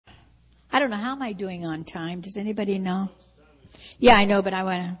don't know, how am I doing on time? Does anybody know? Yeah, I know, but I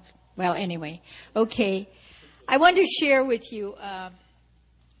want to, well, anyway. Okay. I want to share with you,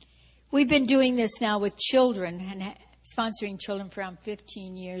 we've been doing this now with children and sponsoring children for around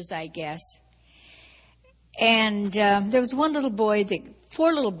 15 years, I guess. And there was one little boy,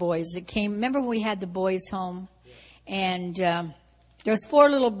 four little boys that came. Remember when we had the boys' home? And there was four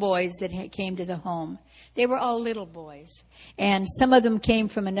little boys that came to the home. They were all little boys. And some of them came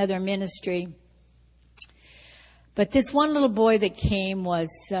from another ministry. But this one little boy that came was,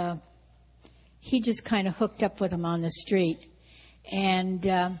 he just kind of hooked up with him on the street. And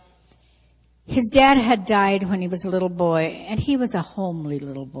his dad had died when he was a little boy, and he was a homely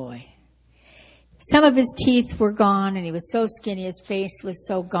little boy. Some of his teeth were gone, and he was so skinny, his face was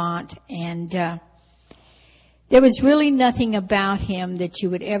so gaunt, and there was really nothing about him that you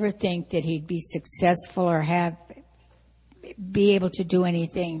would ever think that he'd be successful or be able to do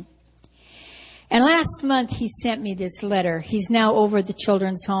anything. And last month he sent me this letter. He's now over at the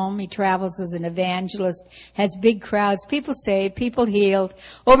children's home. He travels as an evangelist, has big crowds, people saved, people healed,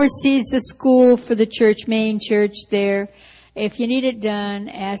 oversees the school for the church, main church there. If you need it done,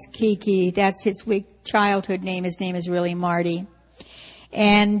 ask Kiki. That's his childhood name. His name is really Marty.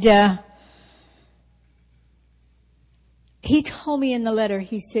 And he told me in the letter,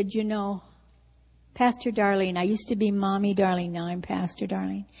 he said, you know, Pastor Darlene, I used to be Mommy Darlene, now I'm Pastor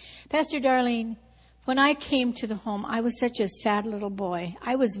Darlene. Pastor Darlene, when I came to the home, I was such a sad little boy.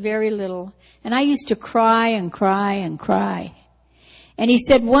 I was very little, and I used to cry and cry and cry. And he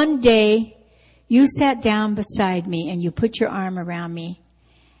said, one day, you sat down beside me and you put your arm around me.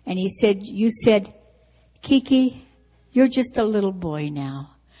 And he said, you said, Kiki, you're just a little boy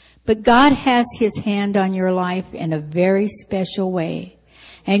now. But God has his hand on your life in a very special way.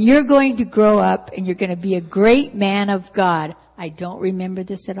 And you're going to grow up and you're going to be a great man of God. I don't remember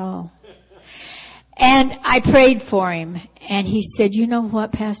this at all. And I prayed for him. And he said, you know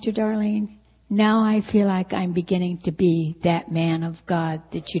what, Pastor Darlene? Now I feel like I'm beginning to be that man of God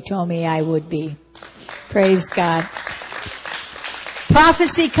that you told me I would be. Praise God.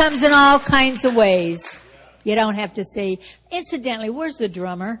 Prophecy comes in all kinds of ways. You don't have to say, incidentally, where's the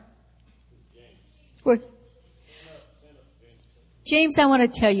drummer? James, I want to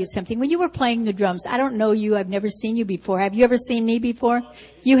tell you something. When you were playing the drums, I don't know you. I've never seen you before. Have you ever seen me before?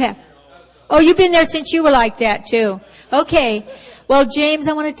 You have. Oh, you've been there since you were like that too. Okay. Well, James,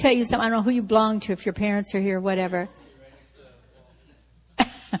 I want to tell you something. I don't know who you belong to, if your parents are here, whatever.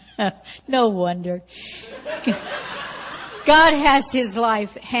 No wonder. God has his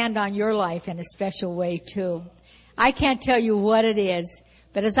hand on your life in a special way too. I can't tell you what it is,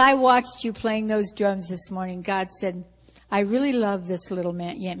 but as I watched you playing those drums this morning, God said, I really love this little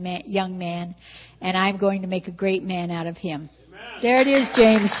young man, and I'm going to make a great man out of him. Amen. There it is,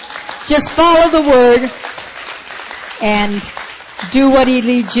 James. Just follow the word and do what he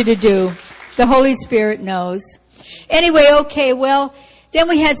leads you to do. The Holy Spirit knows. Anyway, okay, well, then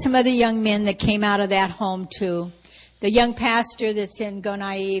we had some other young men that came out of that home too. The young pastor that's in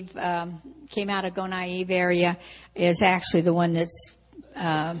Gonaive, came out of Gonaive area, is actually the one that's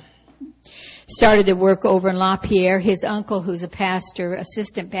started the work over in LaPierre. His uncle, who's a pastor,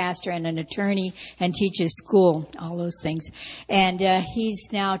 assistant pastor, and an attorney, and teaches school, all those things. And he's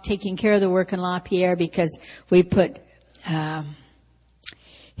now taking care of the work in LaPierre because we put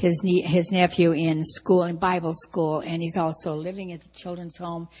his nephew in school, in Bible school, and he's also living at the children's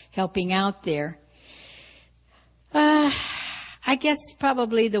home, helping out there. I guess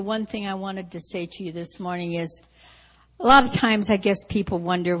probably the one thing I wanted to say to you this morning is, a lot of times I guess people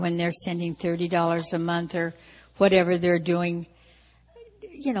wonder when they're sending $30 a month or whatever they're doing,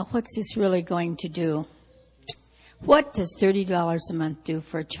 you know, what's this really going to do? What does $30 a month do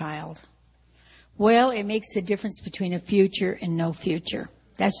for a child? Well, it makes the difference between a future and no future.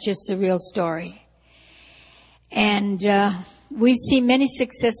 That's just the real story. And we've seen many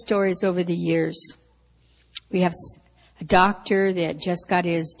success stories over the years. We have a doctor that just got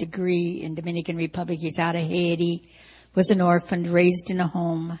his degree in Dominican Republic. He's out of Haiti, was an orphan, raised in a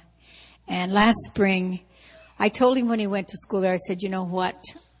home. And last spring, I told him when he went to school there, I said, you know what?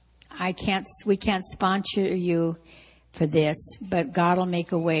 We can't sponsor you for this, but God will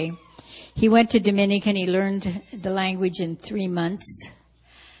make a way. He went to Dominican. He learned the language in 3 months.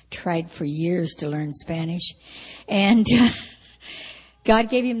 Tried for years to learn Spanish. And God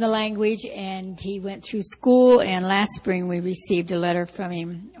gave him the language, and he went through school. And last spring, we received a letter from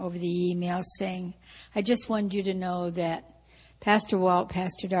him over the email saying, I just wanted you to know that Pastor Walt,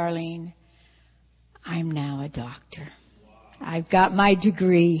 Pastor Darlene, I'm now a doctor. I've got my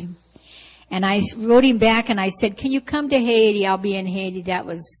degree. And I wrote him back and I said, can you come to Haiti? I'll be in Haiti. That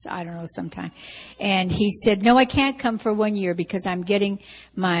was, I don't know, sometime. And he said, no, I can't come for 1 year because I'm getting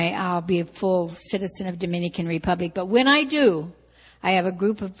I'll be a full citizen of Dominican Republic. But when I do, I have a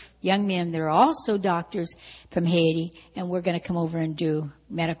group of young men that are also doctors from Haiti, and we're going to come over and do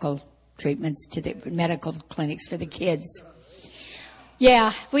medical treatments to the medical clinics for the kids.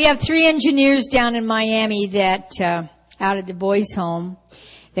 Yeah, we have 3 engineers down in Miami that, out of the boys' home,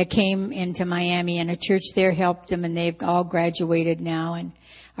 that came into Miami, and a church there helped them, and they've all graduated now and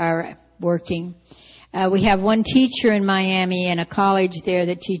are working. We have 1 teacher in Miami and a college there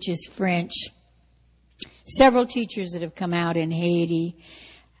that teaches French. Several teachers that have come out in Haiti.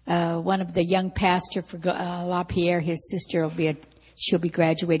 One of the young pastor for La Pierre, his sister she'll be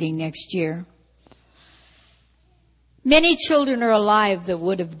graduating next year. Many children are alive that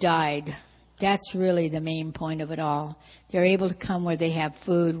would have died. That's really the main point of it all. They're able to come where they have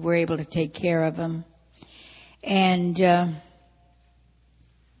food. We're able to take care of them. And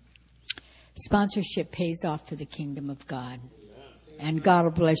sponsorship pays off for the kingdom of God. And God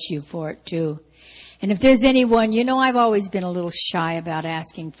will bless you for it too. And if there's anyone, I've always been a little shy about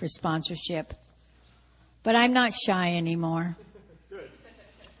asking for sponsorship. But I'm not shy anymore.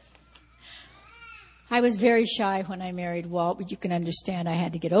 I was very shy when I married Walt, but you can understand I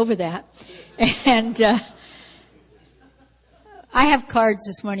had to get over that. And I have cards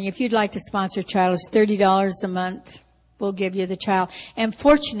this morning. If you'd like to sponsor a child, it's $30 a month. We'll give you the child. And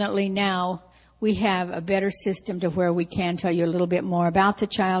fortunately now, we have a better system to where we can tell you a little bit more about the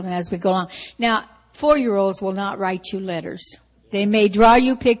child and as we go along. Now, 4-year-olds will not write you letters. They may draw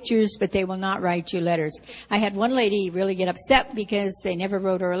you pictures, but they will not write you letters. I had one lady really get upset because they never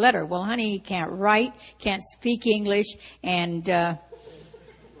wrote her a letter. Well, honey, he can't write, can't speak English, and no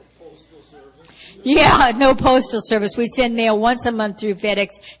postal service. We send mail once a month through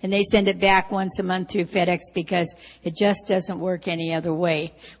FedEx, and they send it back once a month through FedEx because it just doesn't work any other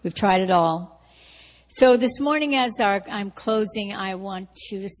way. We've tried it all. So this morning as I'm closing, I want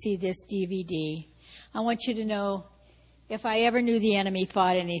you to see this DVD. I want you to know, if I ever knew the enemy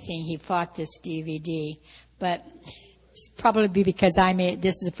fought anything, he fought this DVD. But it's probably because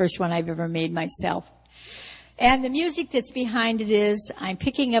this is the first one I've ever made myself. And the music that's behind it is, I'm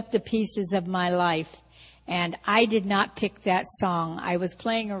picking up the pieces of my life. And I did not pick that song. I was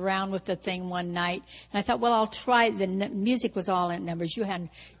playing around with the thing one night, and I thought, well, I'll try. The music was all in numbers.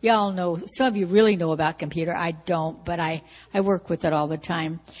 Y'all know, some of you really know about computer. I don't, but I work with it all the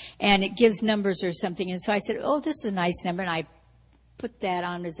time. And it gives numbers or something. And so I said, oh, this is a nice number. And I put that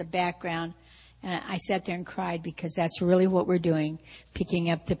on as a background. And I sat there and cried because that's really what we're doing, picking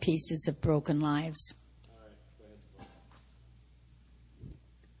up the pieces of broken lives.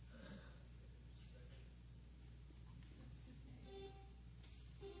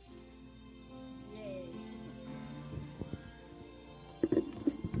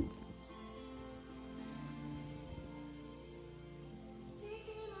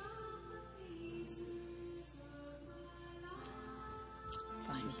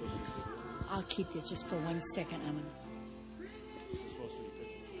 I'll keep this just for 1 second.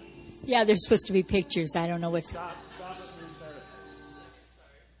 Yeah, there's supposed to be pictures. I don't know what's...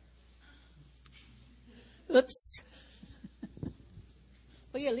 Oops.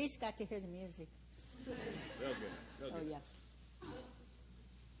 Well, you at least got to hear the music. Oh, yeah.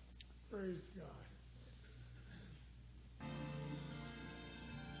 Praise God.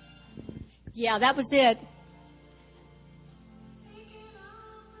 Yeah, that was it.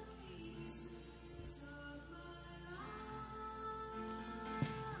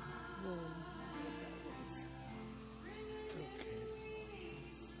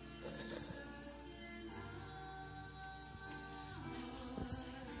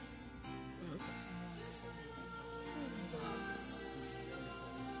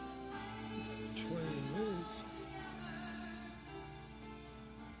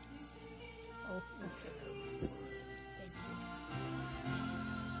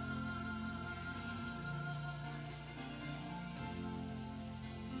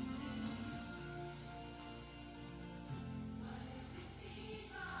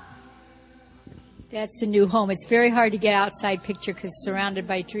 That's the new home. It's very hard to get outside picture because it's surrounded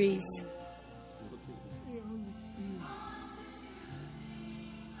by trees.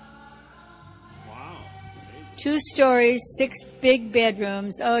 Wow. 2 stories, 6 big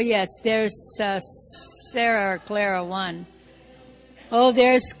bedrooms. Oh, yes, there's Sarah or Clara 1. Oh,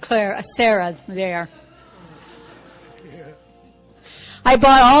 there's Sarah there. I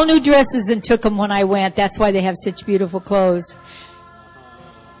bought all new dresses and took them when I went. That's why they have such beautiful clothes.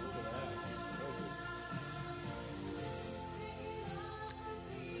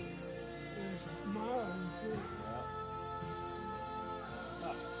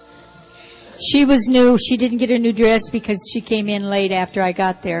 She was new. She didn't get a new dress because she came in late after I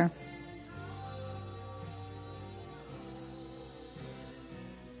got there.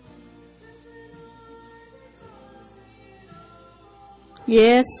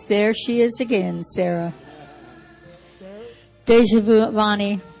 Yes, there she is again, Sarah. Deja vu,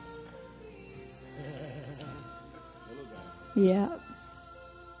 Vani. Yeah.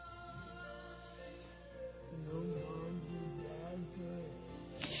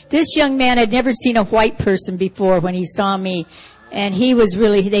 This young man had never seen a white person before when he saw me, and he was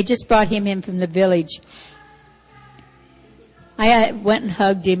really, they just brought him in from the village. I went and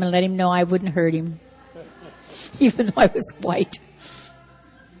hugged him and let him know I wouldn't hurt him, even though I was white.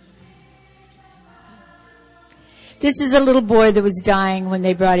 This is a little boy that was dying when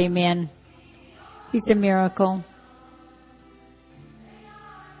they brought him in. He's a miracle.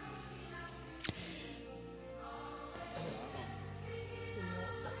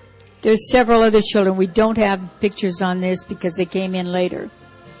 There's several other children. We don't have pictures on this because they came in later.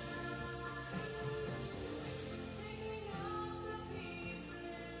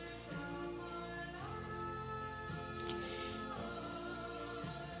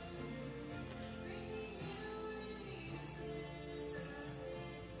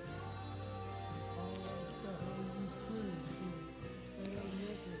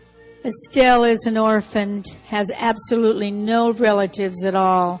 Estelle is an orphan, has absolutely no relatives at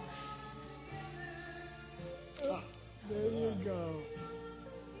all. There you go.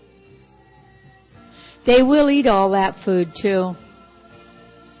 They will eat all that food, too.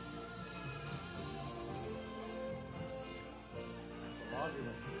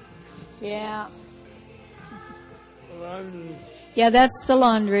 Yeah. Laundry. Yeah, that's the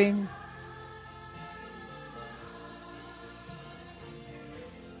laundry.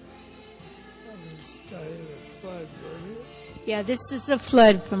 Flood, yeah, this is the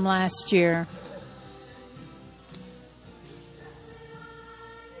flood from last year.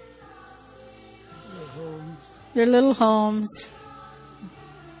 They're little homes.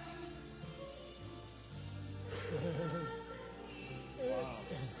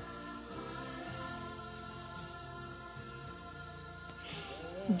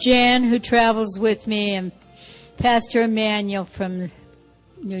 Jan, who travels with me, and Pastor Emmanuel from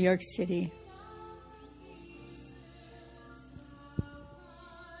New York City.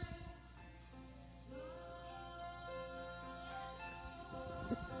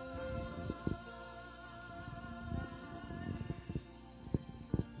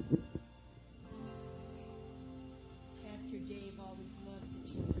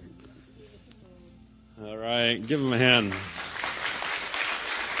 All right, give him a hand.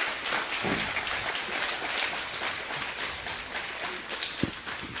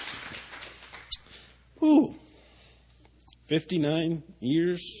 Ooh, 59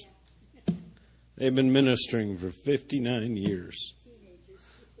 years? They've been ministering for 59 years.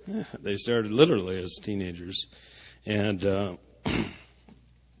 They started literally as teenagers. And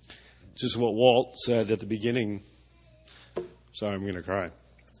just what Walt said at the beginning, sorry, I'm going to cry,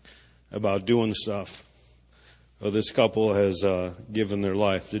 about doing stuff. Well, this couple has given their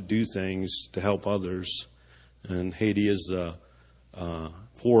life to do things to help others. And Haiti is the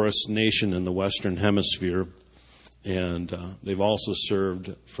poorest nation in the Western Hemisphere. And they've also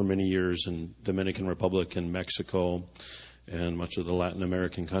served for many years in Dominican Republic and Mexico and much of the Latin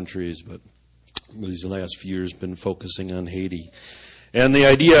American countries. But these last few years been focusing on Haiti. And the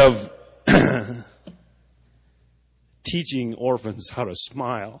idea of teaching orphans how to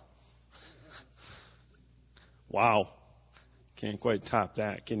smile. Wow. Can't quite top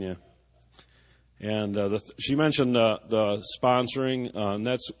that, can you? And she mentioned the sponsoring, and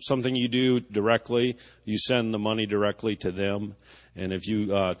that's something you do directly. You send the money directly to them. And if you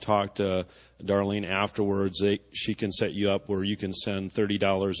talk to Darlene afterwards, she can set you up where you can send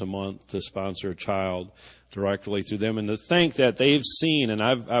 $30 a month to sponsor a child directly through them. And to think that they've seen, and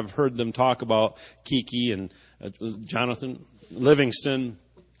I've heard them talk about Kiki and Jonathan Livingston.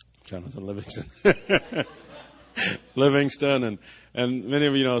 Livingston, and many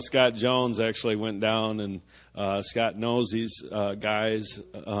of you know Scott Jones actually went down, and Scott knows these guys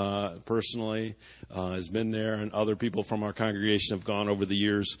personally, has been there, and other people from our congregation have gone over the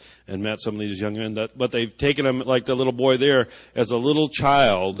years and met some of these young men. But they've taken them, like the little boy there, as a little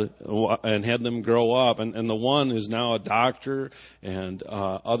child and had them grow up. And the one is now a doctor, and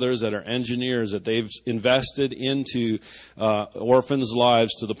others that are engineers, that they've invested into orphans'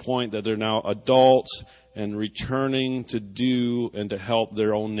 lives to the point that they're now adults and returning to do and to help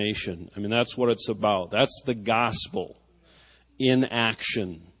their own nation. I mean, that's what it's about. That's the gospel in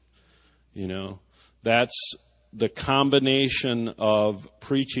action. You know, that's the combination of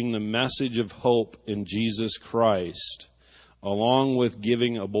preaching the message of hope in Jesus Christ, along with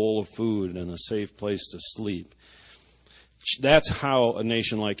giving a bowl of food and a safe place to sleep, that's how a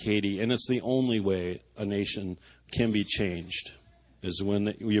nation like Haiti, and it's the only way a nation can be changed, is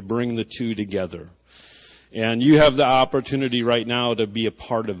when you bring the two together. And you have the opportunity right now to be a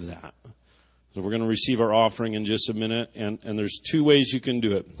part of that. So we're going to receive our offering in just a minute, and there's two ways you can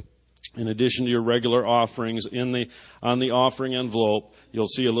do it. In addition to your regular offerings, on the offering envelope, you'll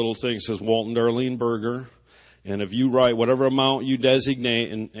see a little thing that says Walton Darlene Berger. And if you write whatever amount you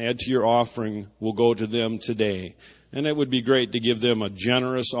designate and add to your offering, will go to them today. And it would be great to give them a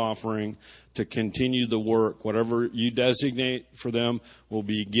generous offering to continue the work. Whatever you designate for them will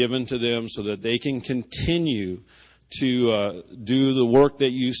be given to them so that they can continue to do the work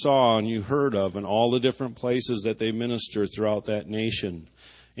that you saw and you heard of in all the different places that they minister throughout that nation.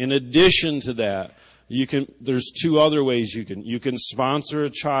 In addition to that, there's two other ways you can sponsor a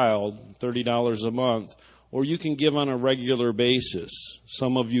child, $30 a month, or you can give on a regular basis.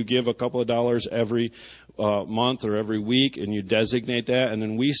 Some of you give a couple of dollars every month or every week, and you designate that, and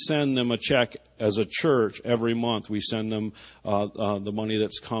then we send them a check as a church every month. We send them the money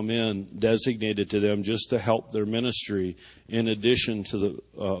that's come in designated to them just to help their ministry, in addition to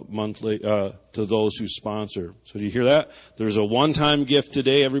the monthly to those who sponsor. So do you hear that? There's a one-time gift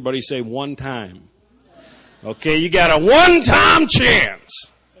today. Everybody say one time. Okay, you got a one-time chance.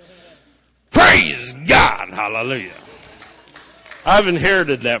 Praise God. Hallelujah. I've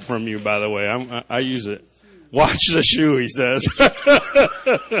inherited that from you, by the way. I use it. Watch the shoe, he says.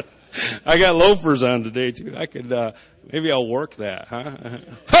 I got loafers on today, too. I could, maybe I'll work that, huh?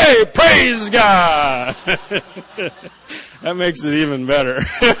 Hey, praise God! That makes it even better.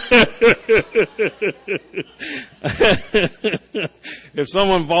 If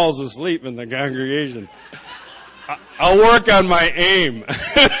someone falls asleep in the congregation, I'll work on my aim.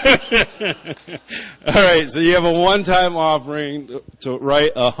 All right, so you have a one-time offering to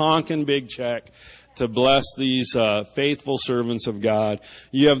write a honking big check to bless these faithful servants of God.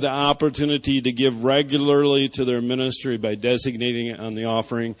 You have the opportunity to give regularly to their ministry by designating it on the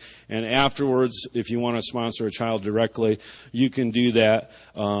offering. And afterwards, if you want to sponsor a child directly, you can do that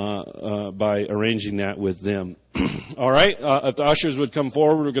by arranging that with them. All right, if the ushers would come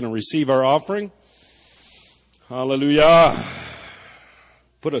forward, we're going to receive our offering. Hallelujah.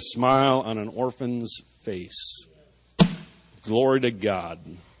 Put a smile on an orphan's face. Glory to God.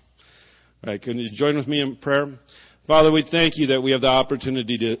 All right, can you join with me in prayer? Father, we thank you that we have the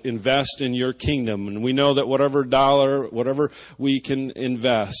opportunity to invest in your kingdom. And we know that whatever dollar, whatever we can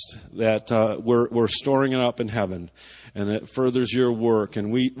invest, that we're storing it up in heaven. And it furthers your work.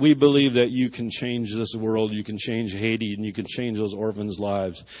 And we believe that you can change this world, you can change Haiti, and you can change those orphans'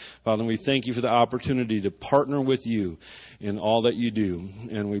 lives. Father, we thank you for the opportunity to partner with you in all that you do.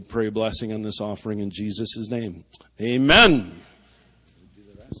 And we pray blessing on this offering in Jesus' name. Amen.